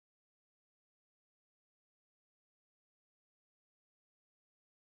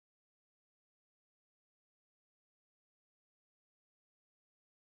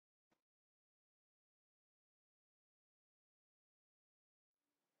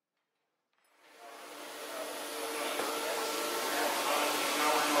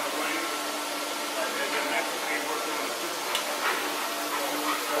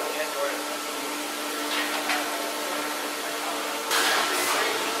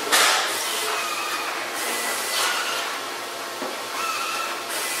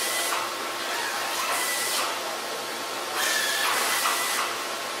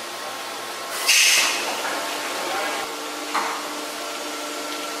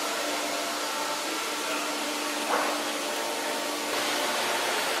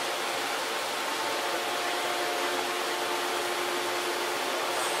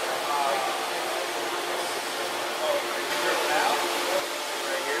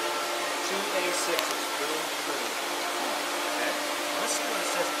186 is full crew. Okay. Let's see what it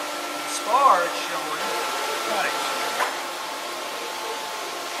says. The spar is showing. Right.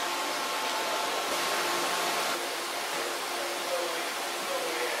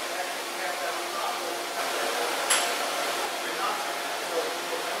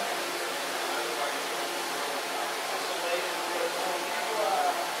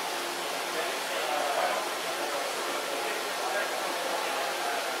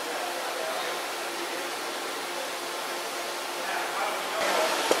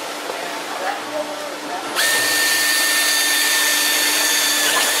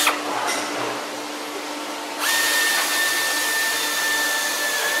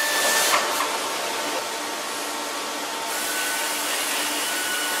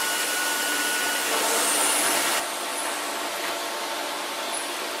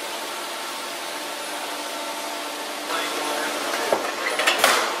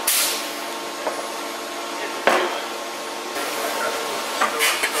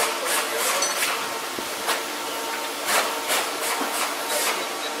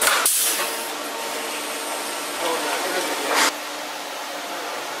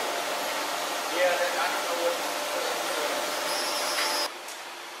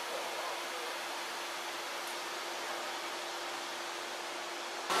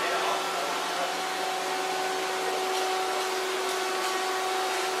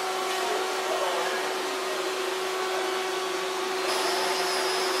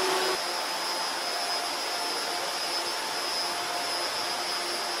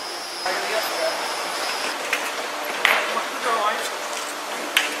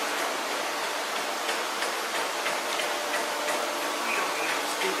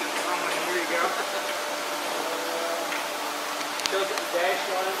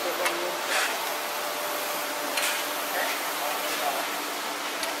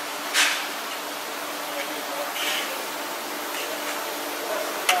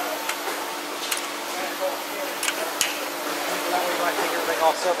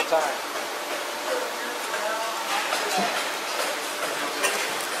 Off several times.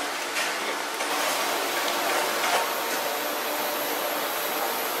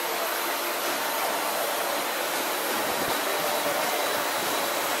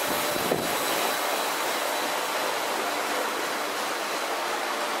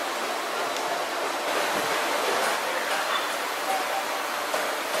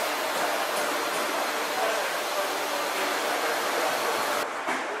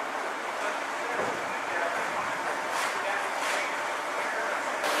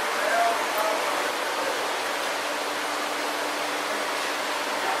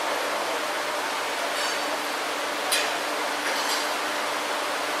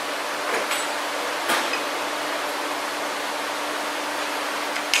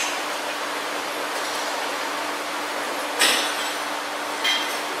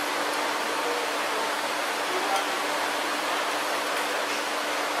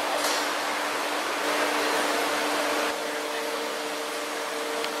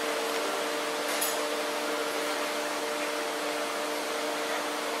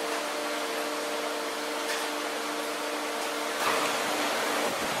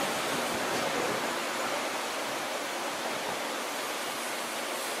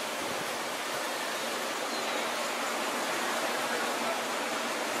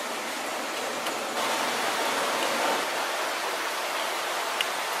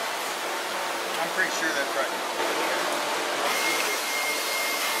 Pretty sure that's right.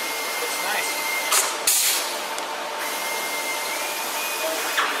 It's nice.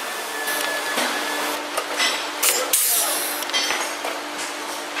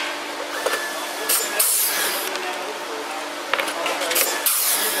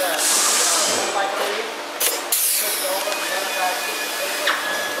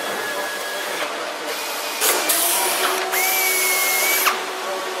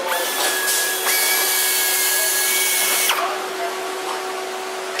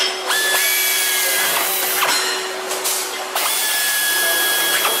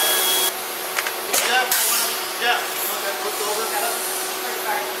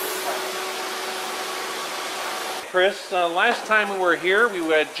 Chris, last time we were here, we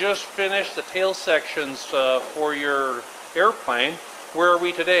had just finished the tail sections for your airplane. Where are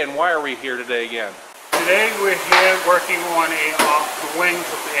we today, and why are we here today again? Today we're here working on the wings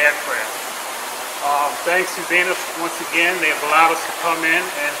of the aircraft. Thanks to Zenith once again, they've allowed us to come in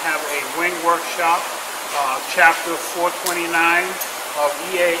and have a wing workshop, Chapter 429 of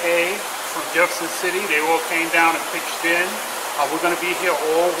EAA from Jefferson City. They all came down and pitched in. We're going to be here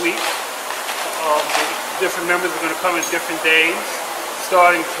all week. Different members are going to come in different days.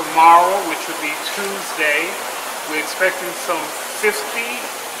 starting tomorrow, which will be Tuesday. We're expecting some 50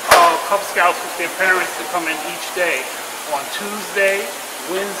 Cub Scouts with their parents to come in each day. On Tuesday,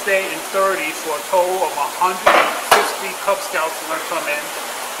 Wednesday, and Thursday, for a total of 150 Cub Scouts are going to come in.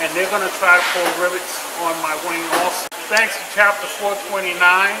 And they're going to try to pull rivets on my wing also. Thanks to Chapter 429,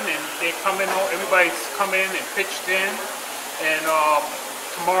 and they come in, everybody's come in and pitched in. And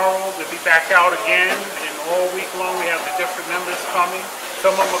tomorrow they'll be back out again, and all week long we have the different members coming.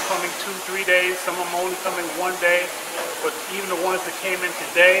 Some of them are coming 2-3 days, some of them only coming 1 day. But even the ones that came in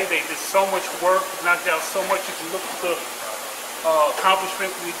today, they did so much work, knocked out so much. You can look at the accomplishment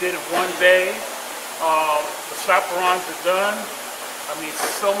we did in 1 day. The flaperons are done. I mean,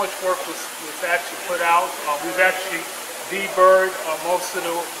 so much work was actually put out. We've actually deburred most of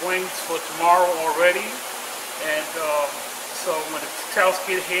the wings for tomorrow already. And so when the scouts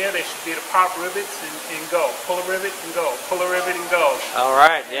get here, they should be able to pop rivets and go. Pull a rivet and go. Pull a rivet and go. All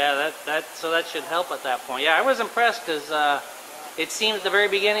right, yeah, so that should help at that point. Yeah, I was impressed because it seemed at the very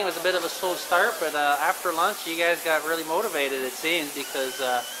beginning it was a bit of a slow start, but after lunch you guys got really motivated, it seems, because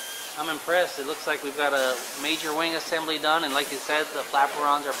I'm impressed. It looks like we've got a major wing assembly done, and like you said, the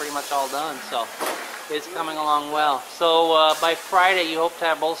flaperons are pretty much all done, so it's coming along well. So by Friday you hope to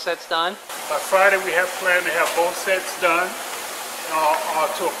have both sets done? By Friday we have planned to have both sets done.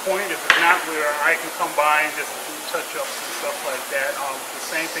 To a point, if it's not, where I can come by and just do touch-ups and stuff like that. The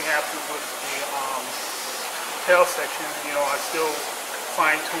same thing happened with the tail section. You know, I'm still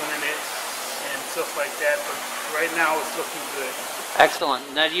fine-tuning it and stuff like that, but right now it's looking good. Excellent.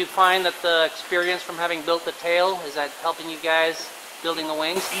 Now, do you find that the experience from having built the tail, is that helping you guys building the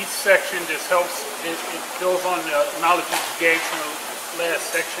wings? Each section just helps, it builds on the knowledge you gave from the last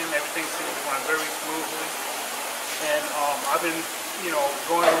section. Everything seems to run very smoothly. And I've been, you know,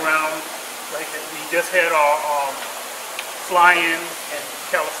 going around, like we just had our fly-in in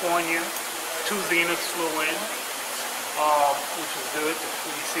California. 2 Zeniths flew in, which was good.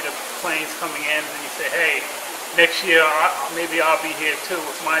 You see the planes coming in, and you say, hey, next year maybe I'll be here too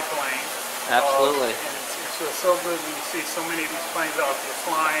with my plane. Absolutely. And it's just so good when you see so many of these planes out there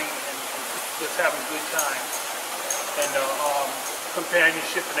flying and just having a good time. And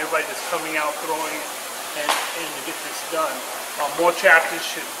companionship and everybody just coming out, throwing it. And to get this done. More chapters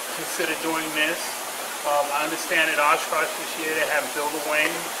should consider doing this. I understand at Oshkosh this year they have build a wing.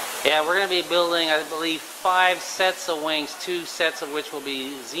 Yeah, we're going to be building, I believe, 5 sets of wings, 2 sets of which will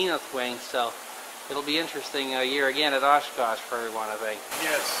be Zenith wings, so it'll be interesting a year again at Oshkosh for everyone, I think.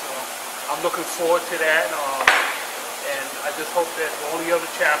 Yes, I'm looking forward to that, and I just hope that all the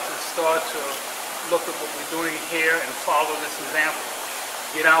other chapters start to look at what we're doing here and follow this example.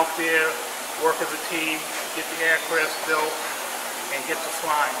 Get out there, work as a team, get the aircraft built, and get to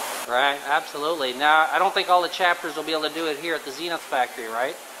flying. Right, absolutely. Now, I don't think all the chapters will be able to do it here at the Zenith factory,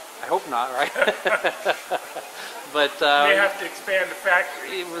 right? I hope not, right? But they have to expand the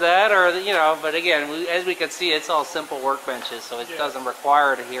factory. That, or you know, but again, as we can see, it's all simple workbenches, so it doesn't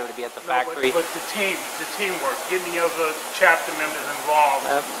require it here to be at the factory. But the teamwork, getting the other chapter members involved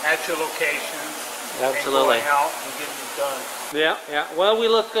at your locations, absolutely, and going out and getting it done. Yeah, yeah. Well,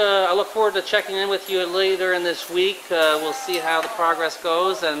 I look forward to checking in with you later in this week. We'll see how the progress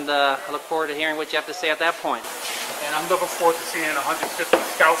goes, and I look forward to hearing what you have to say at that point. And I'm looking forward to seeing 150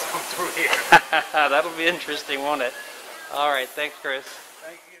 scouts come through here. That'll be interesting, won't it? All right. Thanks, Chris.